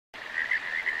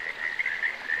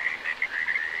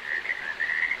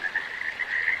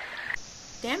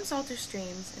Dams alter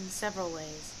streams in several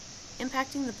ways,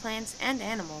 impacting the plants and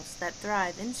animals that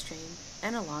thrive in stream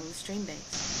and along the stream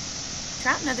banks.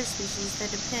 Trout and other species that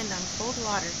depend on cold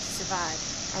water to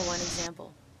survive are one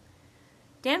example.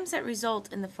 Dams that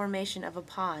result in the formation of a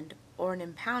pond or an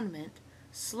impoundment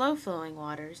slow flowing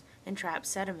waters and trap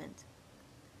sediment.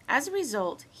 As a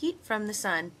result, heat from the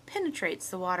sun penetrates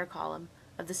the water column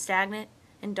of the stagnant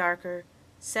and darker,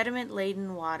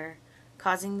 sediment-laden water,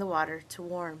 causing the water to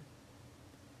warm.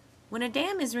 When a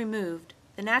dam is removed,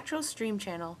 the natural stream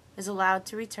channel is allowed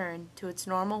to return to its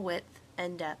normal width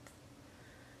and depth.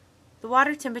 The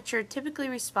water temperature typically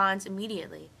responds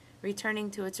immediately,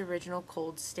 returning to its original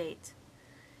cold state.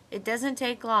 It doesn't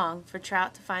take long for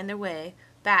trout to find their way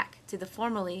back to the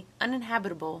formerly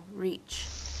uninhabitable reach.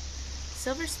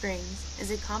 Silver Springs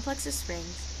is a complex of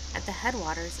springs at the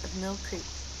headwaters of Mill Creek,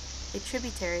 a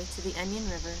tributary to the Onion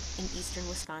River in eastern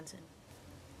Wisconsin.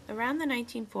 Around the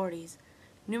 1940s,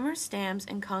 numerous dams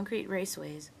and concrete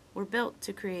raceways were built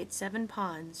to create 7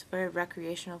 ponds for a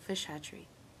recreational fish hatchery.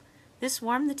 This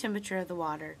warmed the temperature of the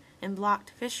water and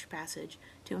blocked fish passage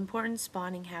to important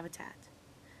spawning habitat.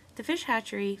 The fish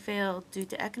hatchery failed due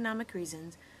to economic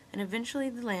reasons, and eventually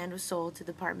the land was sold to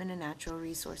the Department of Natural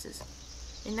Resources.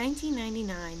 In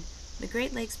 1999, the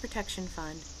Great Lakes Protection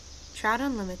Fund, Trout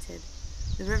Unlimited,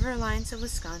 the River Alliance of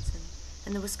Wisconsin,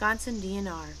 and the Wisconsin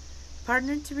DNR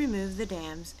partnered to remove the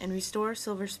dams and restore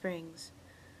Silver Springs.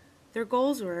 Their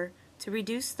goals were to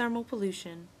reduce thermal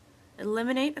pollution,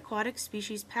 eliminate aquatic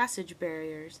species passage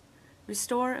barriers,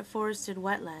 restore a forested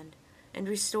wetland, and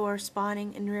restore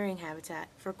spawning and rearing habitat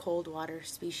for cold water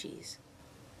species.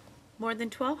 More than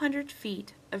 1,200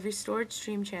 feet of restored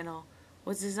stream channel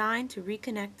was designed to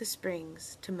reconnect the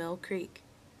springs to Mill Creek.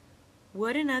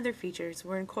 Wood and other features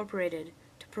were incorporated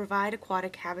to provide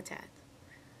aquatic habitat.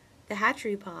 The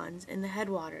hatchery ponds in the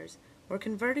headwaters were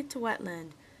converted to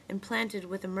wetland and planted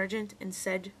with emergent and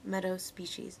sedge meadow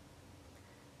species.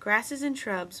 Grasses and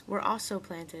shrubs were also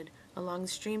planted along the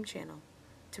stream channel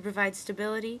to provide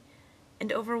stability,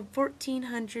 and over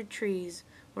 1,400 trees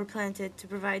were planted to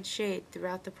provide shade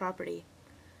throughout the property.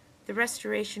 The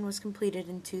restoration was completed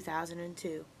in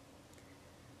 2002.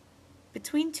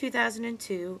 Between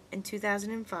 2002 and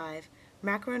 2005,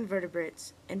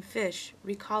 macroinvertebrates and fish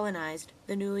recolonized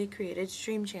the newly created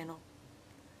stream channel.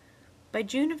 By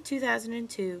June of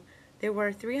 2002, there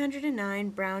were 309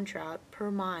 brown trout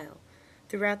per mile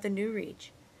throughout the new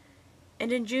reach,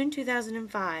 and in June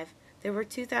 2005, there were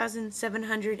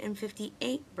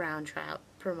 2,758 brown trout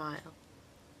per mile.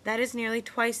 That is nearly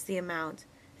twice the amount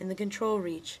in the control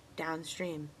reach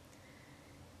downstream.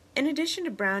 In addition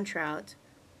to brown trout,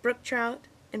 brook trout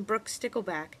and brook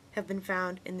stickleback have been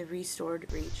found in the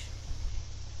restored reach.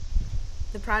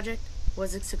 The project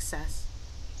was a success.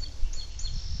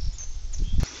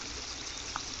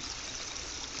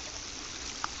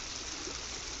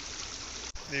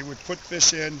 They would put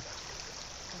fish in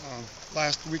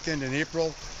last weekend in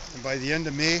April, and by the end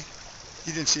of May,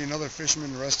 you didn't see another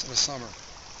fisherman the rest of the summer.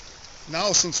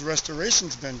 Now, since the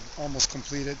restoration's been almost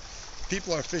completed,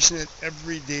 people are fishing it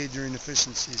every day during the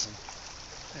fishing season,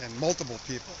 and multiple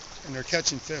people, and they're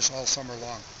catching fish all summer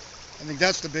long. I think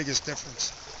that's the biggest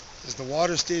difference, is the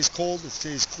water stays cold, it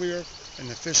stays clear, and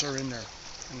the fish are in there,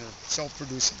 and they're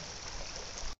self-producing.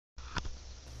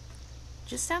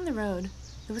 Just down the road,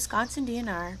 the Wisconsin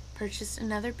DNR purchased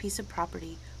another piece of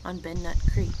property on Bend Nut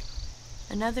Creek,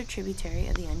 another tributary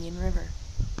of the Onion River.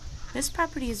 This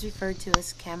property is referred to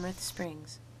as Camrith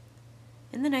Springs.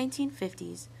 In the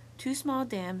 1950s, 2 small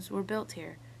dams were built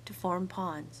here to form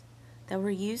ponds that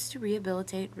were used to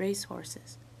rehabilitate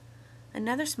racehorses.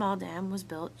 Another small dam was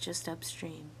built just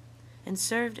upstream and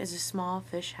served as a small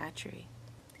fish hatchery.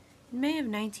 In May of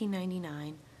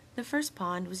 1999, the first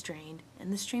pond was drained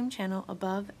and the stream channel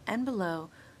above and below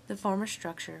the former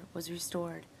structure was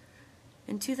restored.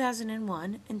 In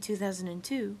 2001 and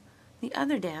 2002, the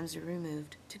other dams were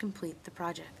removed to complete the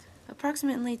project.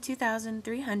 Approximately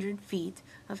 2,300 feet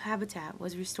of habitat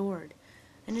was restored.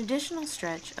 An additional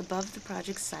stretch above the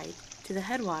project site to the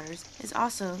headwaters is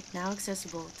also now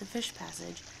accessible to fish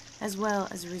passage, as well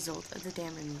as a result of the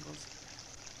dam removals.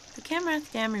 The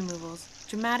Camrith dam removals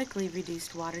dramatically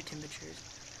reduced water temperatures.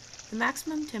 The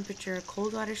maximum temperature a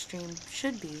cold water stream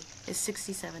should be is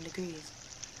 67 degrees.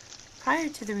 Prior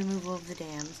to the removal of the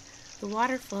dams, the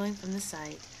water flowing from the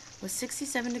site was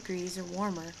 67 degrees or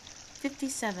warmer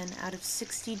 57 out of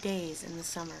 60 days in the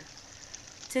summer.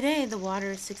 Today, the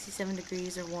water is 67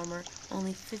 degrees or warmer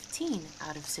only 15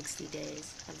 out of 60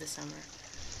 days of the summer.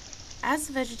 As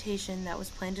the vegetation that was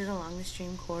planted along the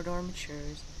stream corridor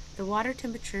matures, the water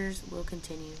temperatures will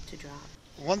continue to drop.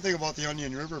 One thing about the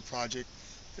Onion River project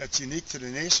that's unique to the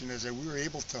nation is that we were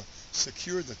able to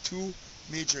secure the two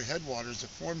major headwaters that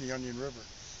form the Onion River.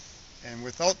 And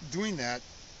without doing that,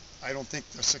 I don't think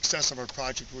the success of our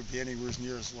project would be anywhere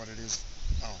near as what it is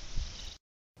now.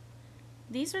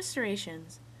 These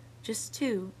restorations, just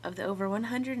two of the over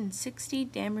 160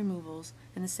 dam removals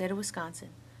in the state of Wisconsin,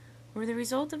 were the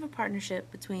result of a partnership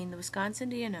between the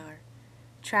Wisconsin DNR,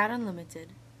 Trout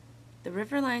Unlimited, the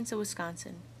River Alliance of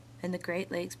Wisconsin, and the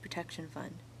Great Lakes Protection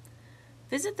Fund.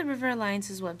 Visit the River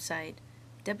Alliance's website,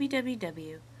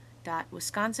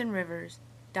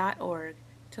 www.wisconsinrivers.org,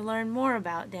 to learn more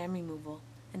about dam removal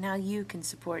and how you can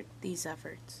support these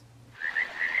efforts.